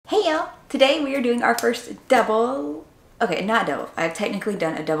Hey y'all! Today we are doing our first double, okay, not double. I've technically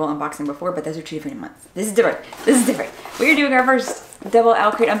done a double unboxing before, but those are two different months. This is different. This is different. We are doing our first double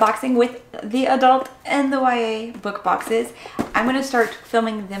Owlcrate unboxing with the adult and the YA book boxes. I'm going to start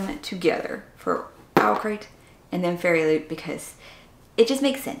filming them together for Owlcrate and then Fairy Loot because it just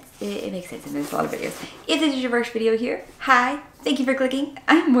makes sense. It makes sense and there's a lot of videos. If this is your first video here, hi! Thank you for clicking.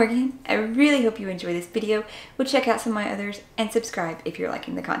 I'm Morgan. I really hope you enjoy this video. We'll check out some of my others and subscribe if you're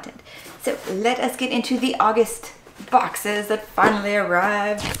liking the content. So let us get into the August boxes that finally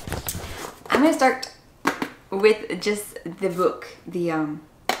arrived. I'm going to start with just the book, the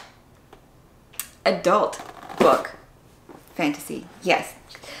adult book fantasy. Yes,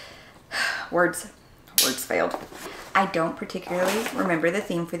 words failed. I don't particularly remember the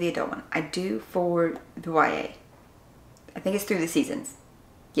theme for the adult one. I do for the YA. I think it's through the seasons.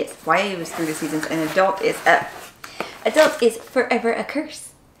 Yes, YA was through the seasons and adult is forever a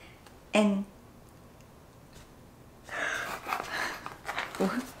curse. And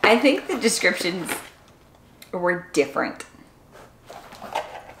I think the descriptions were different.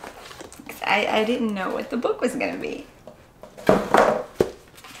 I didn't know what the book was gonna be.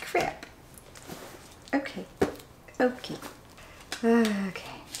 Crap. Okay. Okay.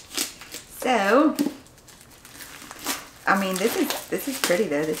 So I mean, this is pretty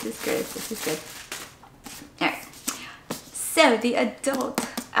though. This is good. This is good. Alright. So the adult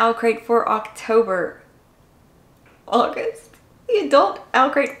Owlcrate for August. The adult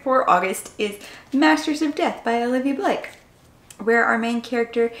Owlcrate for August is Masters of Death by Olivia Blake, where our main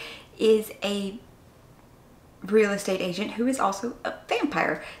character is a real estate agent who is also a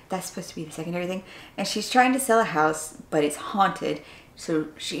vampire. That's supposed to be the secondary thing. And she's trying to sell a house, but it's haunted. So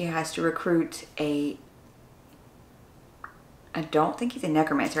she has to recruit a... I don't think he's a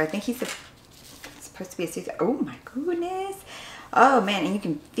necromancer. I think he's supposed to be a soothsayer. Oh my goodness. Oh man, and you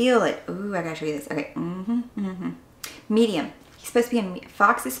can feel it. Ooh, I gotta show you this. Okay. Medium. He's supposed to be a...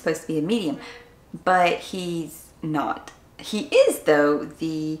 Fox is supposed to be a medium, but he's not. He is, though,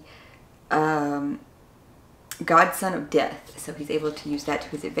 the godson of death. So he's able to use that to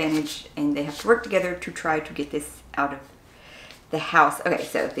his advantage, and they have to work together to try to get this out of the house. Okay,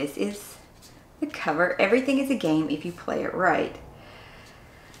 so this is the cover. Everything is a game if you play it right.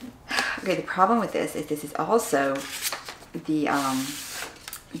 Okay, the problem with this is also the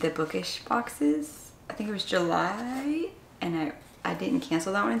bookish boxes. I think it was July, and I didn't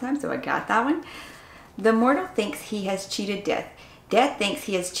cancel that one in time, so I got that one. The mortal thinks he has cheated death. Death thinks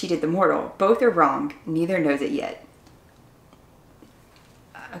he has cheated the mortal. Both are wrong. Neither knows it yet.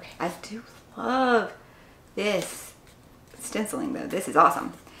 Okay, I do love this stenciling though. This is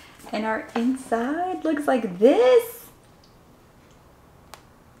awesome. And our inside looks like this.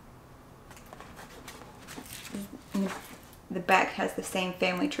 The back has the same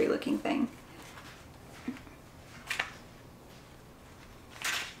family tree looking thing.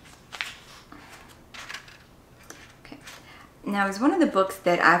 Okay. Now, it was one of the books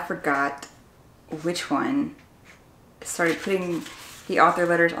that I forgot which one started putting the author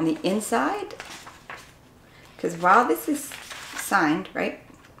letters on the inside. Because while this is signed, right?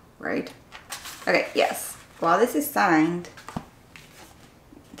 Okay, yes. While this is signed,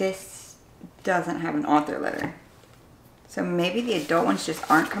 this doesn't have an author letter. So maybe the adult ones just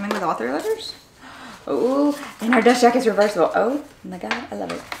aren't coming with author letters? Oh, and our dust jacket's reversible. Oh my god, I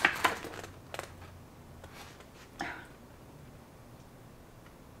love it.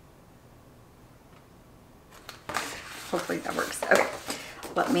 Hopefully that works. Okay,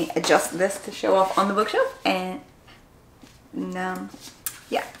 let me adjust this to show off on the bookshelf. And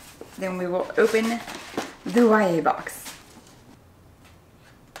yeah, then we will open the YA box.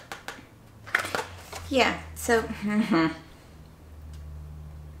 Yeah, so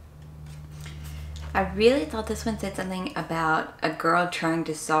I really thought this one said something about a girl trying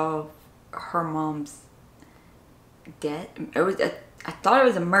to solve her mom's death. I thought it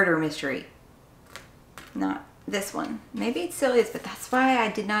was a murder mystery. Not this one. Maybe it still is, but that's why I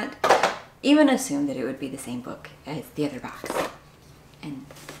did not even assume that it would be the same book as the other box. And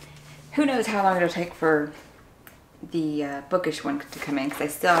who knows how long it'll take for the bookish one to come in, because I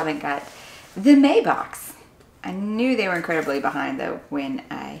still haven't got the May box. I knew they were incredibly behind though when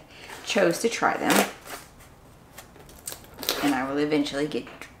I chose to try them. And I will eventually get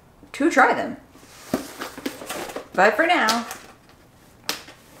to try them. But for now,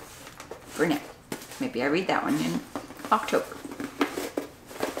 maybe I read that one in October.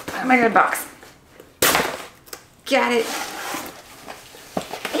 Oh my god, box. Got it.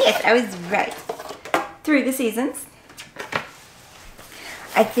 Yes, I was right. Through the seasons.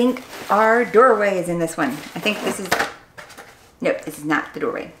 I think our doorway is in this one. I think this is No, this is not the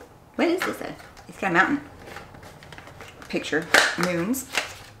doorway. What is this though? It's got a mountain. Picture. Moons.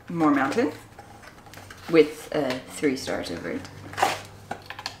 More mountain. With 3 stars over it.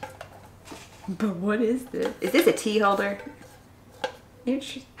 But what is this? Is this a tea holder?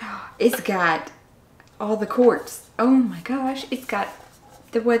 It's got all the quartz. Oh my gosh. It's got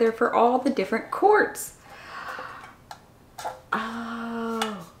the weather for all the different quartz.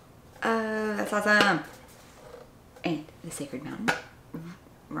 Oh. Oh, that's awesome. And the Sacred Mountain.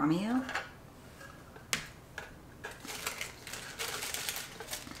 Romeo.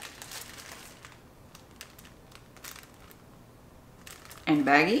 And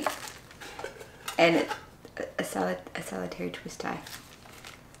baggie. And a solitary twist tie.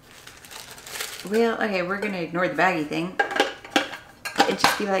 Well, okay, we're gonna ignore the baggy thing and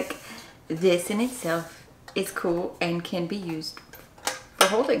just be like, this in itself is cool and can be used for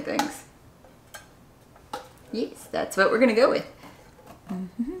holding things. Yes, that's what we're gonna go with.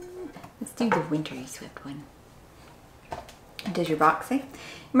 Let's do the wintry swept one. Does your box say?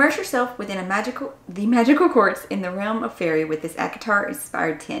 Immerse yourself within the magical quartz in the realm of fairy with this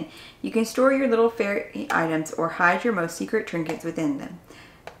Akatar-inspired tin. You can store your little fairy items or hide your most secret trinkets within them.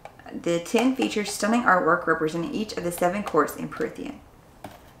 The tin features stunning artwork representing each of the 7 quartz in Prythian.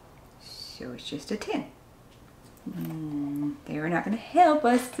 So it's just a tin. They are not going to help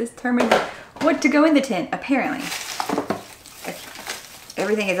us determine what to go in the tin, apparently.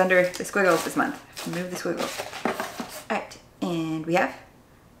 Everything is under the squiggles this month. Move the squiggles. Alright, and we have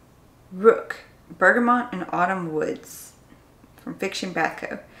Rook, Bergamot and Autumn Woods from Fiction Bath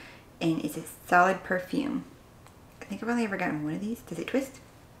Co. And it's a solid perfume. I think I've only ever gotten one of these. Does it twist?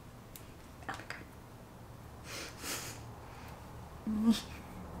 Oh my god.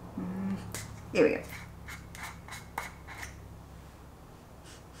 There we go.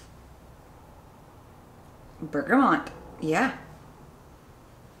 Bergamot. Yeah.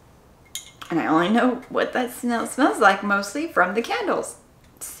 And I only know what that smells like mostly from the candles.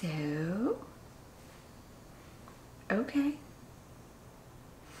 So, okay.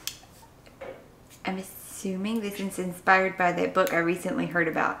 I'm assuming this is inspired by that book I recently heard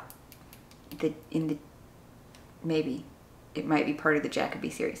about. Maybe it might be part of the Jacoby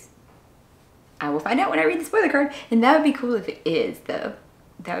series. I will find out when I read the spoiler card, and that would be cool if it is, though.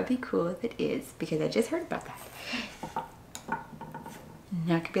 That would be cool if it is, because I just heard about that.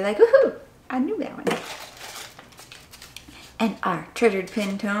 And I could be like, woohoo! I knew that one. And our treasured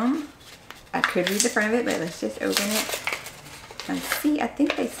pin tome. I could read the front of it, but let's just open it and see. I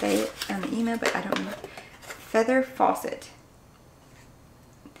think they say it on the email, but I don't know. Feather Fawcett.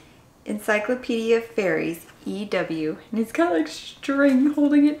 Encyclopedia of Fairies, EW. And it's got like string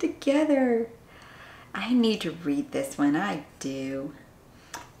holding it together. I need to read this one. I do.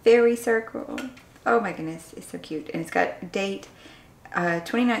 Fairy Circle. Oh my goodness, it's so cute. And it's got date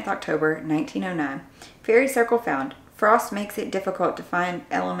 29th October 1909. Fairy Circle found. Frost makes it difficult to find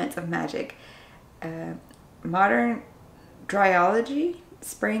elements of magic. Modern Dryology,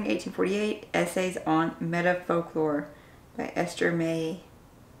 Spring 1848. Essays on Meta Folklore by Esther May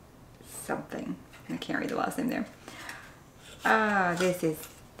something. I can't read the last name there. This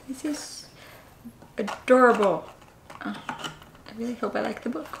is adorable. I really hope I like the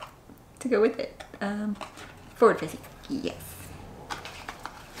book to go with it. Forward facing. Yes.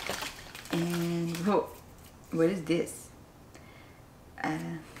 And whoa, what is this?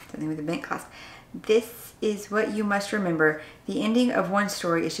 Something with a bent clasp. This is what you must remember. The ending of one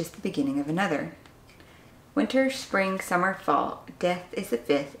story is just the beginning of another. Winter, spring, summer, fall. Death is the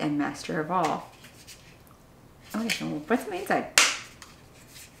 5th and master of all. Okay, so what's on the inside?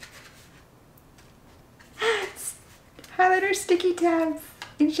 Highlighter sticky tabs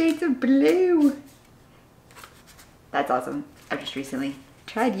in shades of blue. That's awesome. I just recently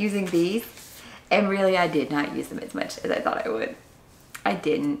tried using these, and really I did not use them as much as I thought I would. I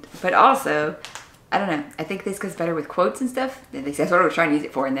didn't, but also, I don't know, I think this goes better with quotes and stuff. At least that's what I was trying to use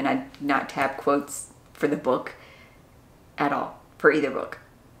it for, and then I'd not tab quotes for the book at all, for either book.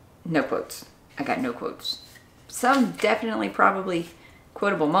 No quotes. I got no quotes. Some definitely probably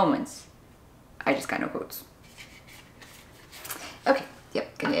quotable moments. I just got no quotes. Okay,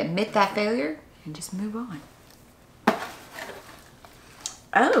 yep, gonna admit that failure and just move on.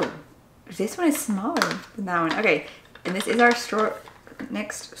 Oh, this one is smaller than that one. Okay, and this is our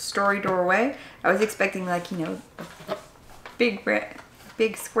next story doorway. I was expecting like, you know, a big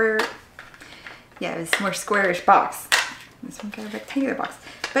square. Yeah, it's more squarish box. This one got a rectangular box.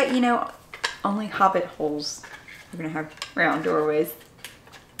 But you know, only hobbit holes are gonna have round doorways.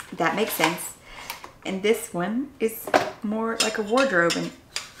 That makes sense. And this one is more like a wardrobe and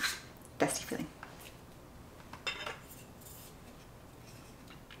dusty feeling.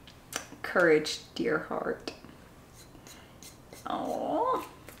 courage, dear heart. Oh.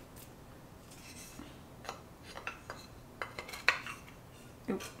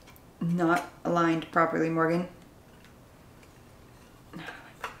 Not aligned properly, Morgan.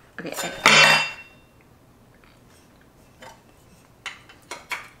 Okay.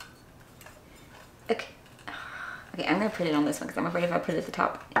 Okay. Okay, I'm gonna put it on this one because I'm afraid if I put it at the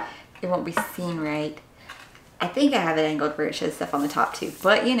top, it won't be seen right. I think I have it angled where it shows stuff on the top too,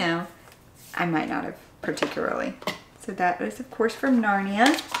 but you know, I might not have particularly. So that is, of course, from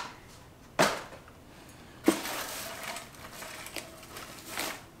Narnia.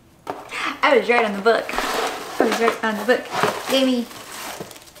 I was right on the book. I was right on the book. Jamie.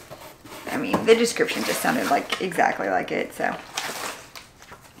 I mean, the description just sounded like exactly like it, so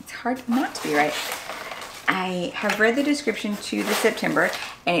it's hard not to be right. I have read the description to the September,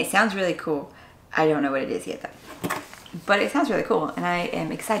 and it sounds really cool. I don't know what it is yet, though. But it sounds really cool, and I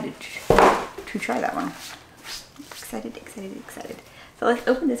am excited to try that one. Excited, excited, excited. So let's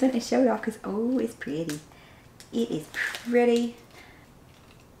open this one and show it off, because, oh, it's pretty. It is pretty.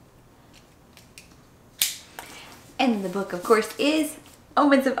 And the book, of course, is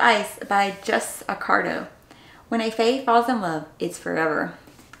Omens of Ice by Just Accardo. When a fae falls in love, it's forever.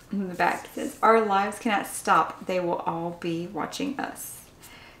 In the back it says, our lives cannot stop. They will all be watching us.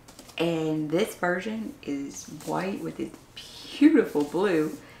 And this version is white with its beautiful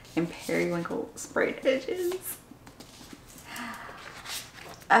blue and periwinkle sprayed edges.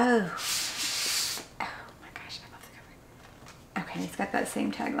 Oh. Oh my gosh, I love the cover. Okay, it's got that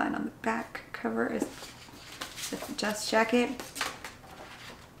same tagline on the back cover as the Just jacket.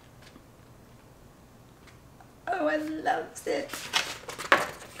 Oh, I love it.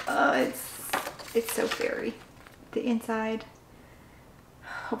 Oh, it's so fairy. The inside.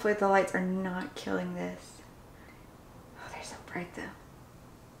 Hopefully the lights are not killing this. Oh, they're so bright though.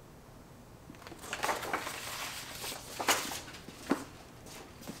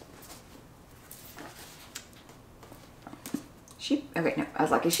 Okay, no, I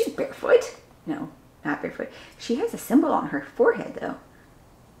was like, is she barefoot? No, not barefoot. She has a symbol on her forehead though.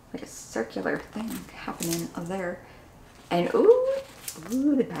 Like a circular thing happening there. And ooh,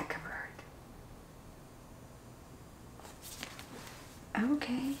 the back cover art.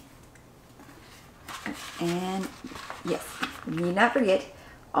 Okay. And yes, need not forget,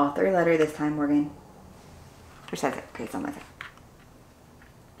 author letter this time, Morgan. Which says it? Okay, it's on my side.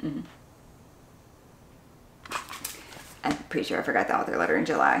 I'm pretty sure I forgot the author letter in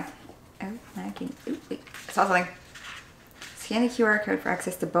July. Oh, I can. Ooh, wait, I saw something. Scan the QR code for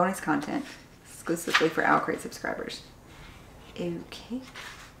access to bonus content exclusively for Owlcrate subscribers. Okay.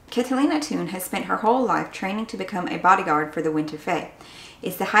 Catalina Toon has spent her whole life training to become a bodyguard for the Winter Fae.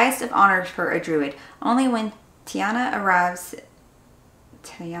 It's the highest of honors for a druid. Only when Tiana arrives...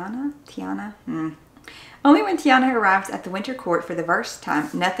 Only when Tiana arrives at the Winter Court for the first time,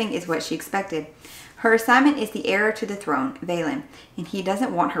 nothing is what she expected. Her assignment is the heir to the throne, Valen, and he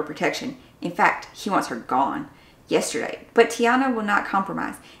doesn't want her protection. In fact, he wants her gone. Yesterday. But Tiana will not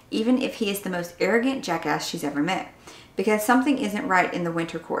compromise, even if he is the most arrogant jackass she's ever met. Because something isn't right in the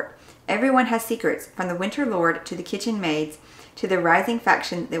Winter Court. Everyone has secrets, from the Winter Lord to the kitchen maids to the rising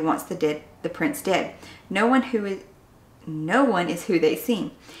faction that wants the prince dead. No one is who they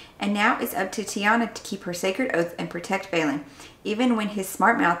seem. And now it's up to Tiana to keep her sacred oath and protect Valen, even when his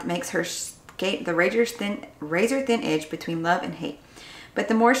smart mouth makes her skate the razor-thin edge between love and hate. But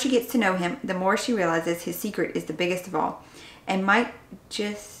the more she gets to know him, the more she realizes his secret is the biggest of all, and might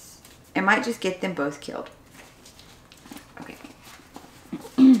just get them both killed. Okay.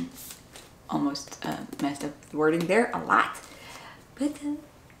 Almost messed up the wording there a lot. But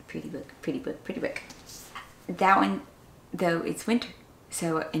pretty book, pretty book, pretty book. That one, though, it's winter,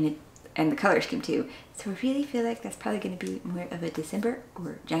 so and the color scheme too. So I really feel like that's probably going to be more of a December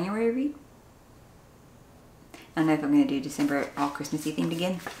or January read. I don't know if I'm going to do December all Christmassy themed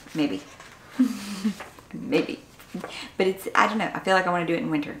again. Maybe. Maybe. But it's, I don't know. I feel like I want to do it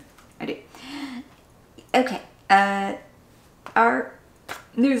in winter. I do. Okay. Our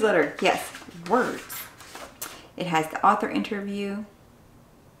newsletter. Yes. Words. It has the author interview.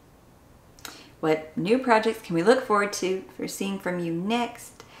 What new projects can we look forward to for seeing from you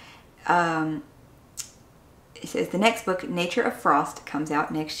next? It says the next book, Nature of Frost, comes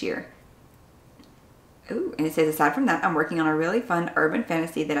out next year. Ooh, and it says, aside from that, I'm working on a really fun urban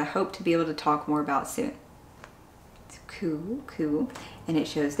fantasy that I hope to be able to talk more about soon. It's cool, cool. And it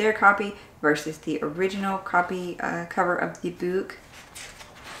shows their copy versus the original copy cover of the book.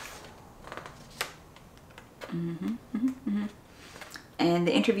 And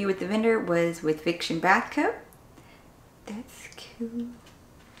the interview with the vendor was with Fiction Bath Co. That's cool.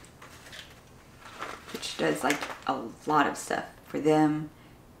 does like a lot of stuff for them,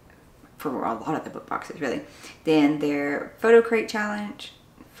 for a lot of the book boxes really. Then their Owlcrate challenge.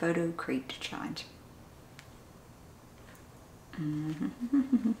 And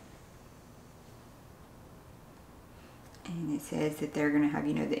it says that they're going to have,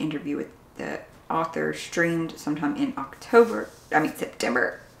 you know, the interview with the author streamed sometime in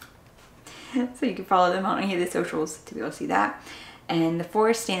September. So you can follow them on any of the socials to be able to see that. And The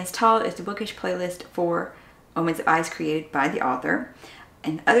Forest Stands Tall is the bookish playlist for Omens of Ice created by the author.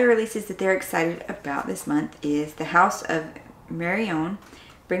 And other releases that they're excited about this month is The House of Marion,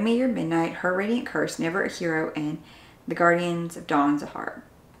 Bring Me Your Midnight, Her Radiant Curse, Never a Hero, and The Guardians of Dawn's Heart.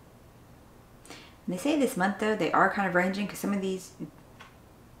 And they say this month though, they are kind of ranging because some of these,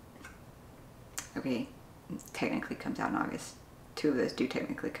 okay, technically comes out in August. 2 of those do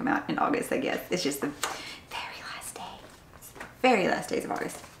technically come out in August, I guess. It's just the very last day. It's the very last days of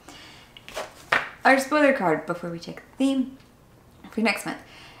August. Our spoiler card before we check the theme for next month.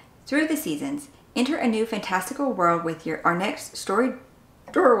 Through the seasons, enter a new fantastical world with our next story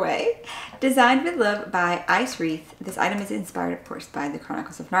doorway. Designed with love by Ice Wreath, this item is inspired, of course, by the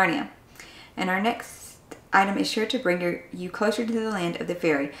Chronicles of Narnia. And our next item is sure to bring you closer to the land of the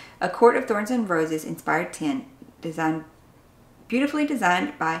fairy. A Court of Thorns and Roses inspired tin, beautifully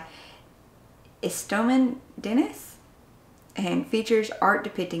designed by Istomin Dennis, and features art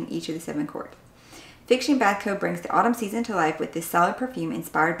depicting each of the 7 courts. Fiction Bath Co. brings the autumn season to life with this solid perfume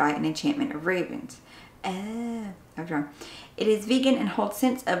inspired by an enchantment of ravens. I was wrong. It is vegan and holds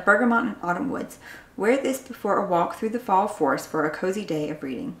scents of bergamot and autumn woods. Wear this before a walk through the fall forest for a cozy day of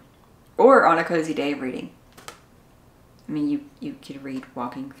reading. Or on a cozy day of reading. I mean, you could read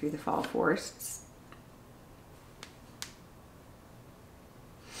walking through the fall forests.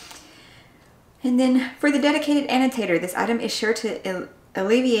 And then for the dedicated annotator, this item is sure to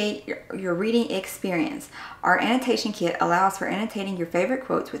alleviate your reading experience. Our annotation kit allows for annotating your favorite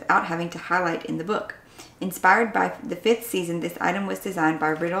quotes without having to highlight in the book. Inspired by the 5th season, this item was designed by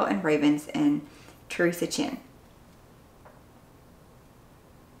Riddle and Ravens and Teresa Chin.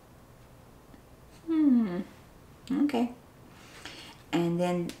 Okay. And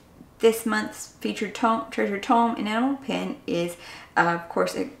then this month's featured treasure tome enamel pen is, of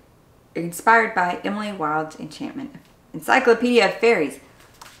course, inspired by Emily Wilde's Enchantment Encyclopedia of Fairies.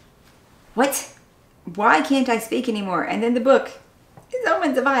 What? Why can't I speak anymore? And then the book is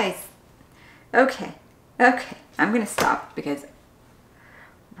Omens of Ice. Okay. I'm going to stop because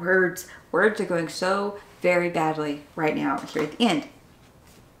words are going so very badly right now here at the end.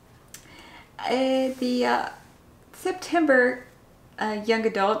 The September young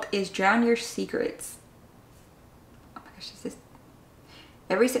adult is Drown Your Secrets. Oh my gosh,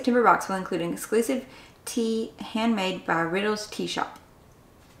 every September box will include an exclusive tea handmade by Riddle's Tea Shop.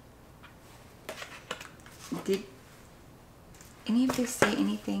 Did any of this say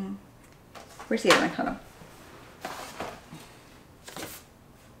anything? Where's the other one? Hold on.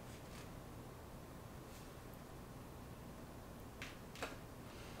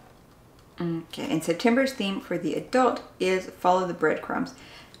 Okay, and September's theme for the adult is Follow the Breadcrumbs.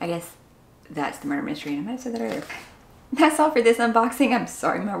 I guess that's the murder mystery, and I might have said that earlier. That's all for this unboxing. I'm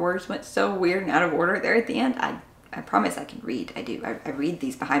sorry my words went so weird and out of order there at the end. I promise I can read. I do. I read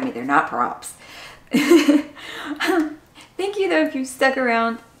these behind me. They're not props. Thank you though if you stuck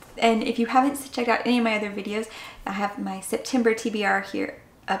around, and if you haven't checked out any of my other videos, I have my September TBR here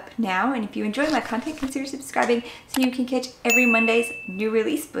up now, and if you enjoy my content, consider subscribing so you can catch every Monday's new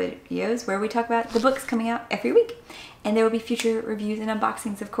release videos where we talk about the books coming out every week. And there will be future reviews and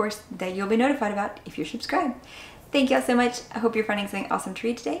unboxings, of course, that you'll be notified about if you're subscribed. Thank y'all so much. I hope you're finding something awesome to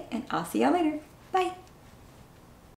read today, and I'll see y'all later. Bye.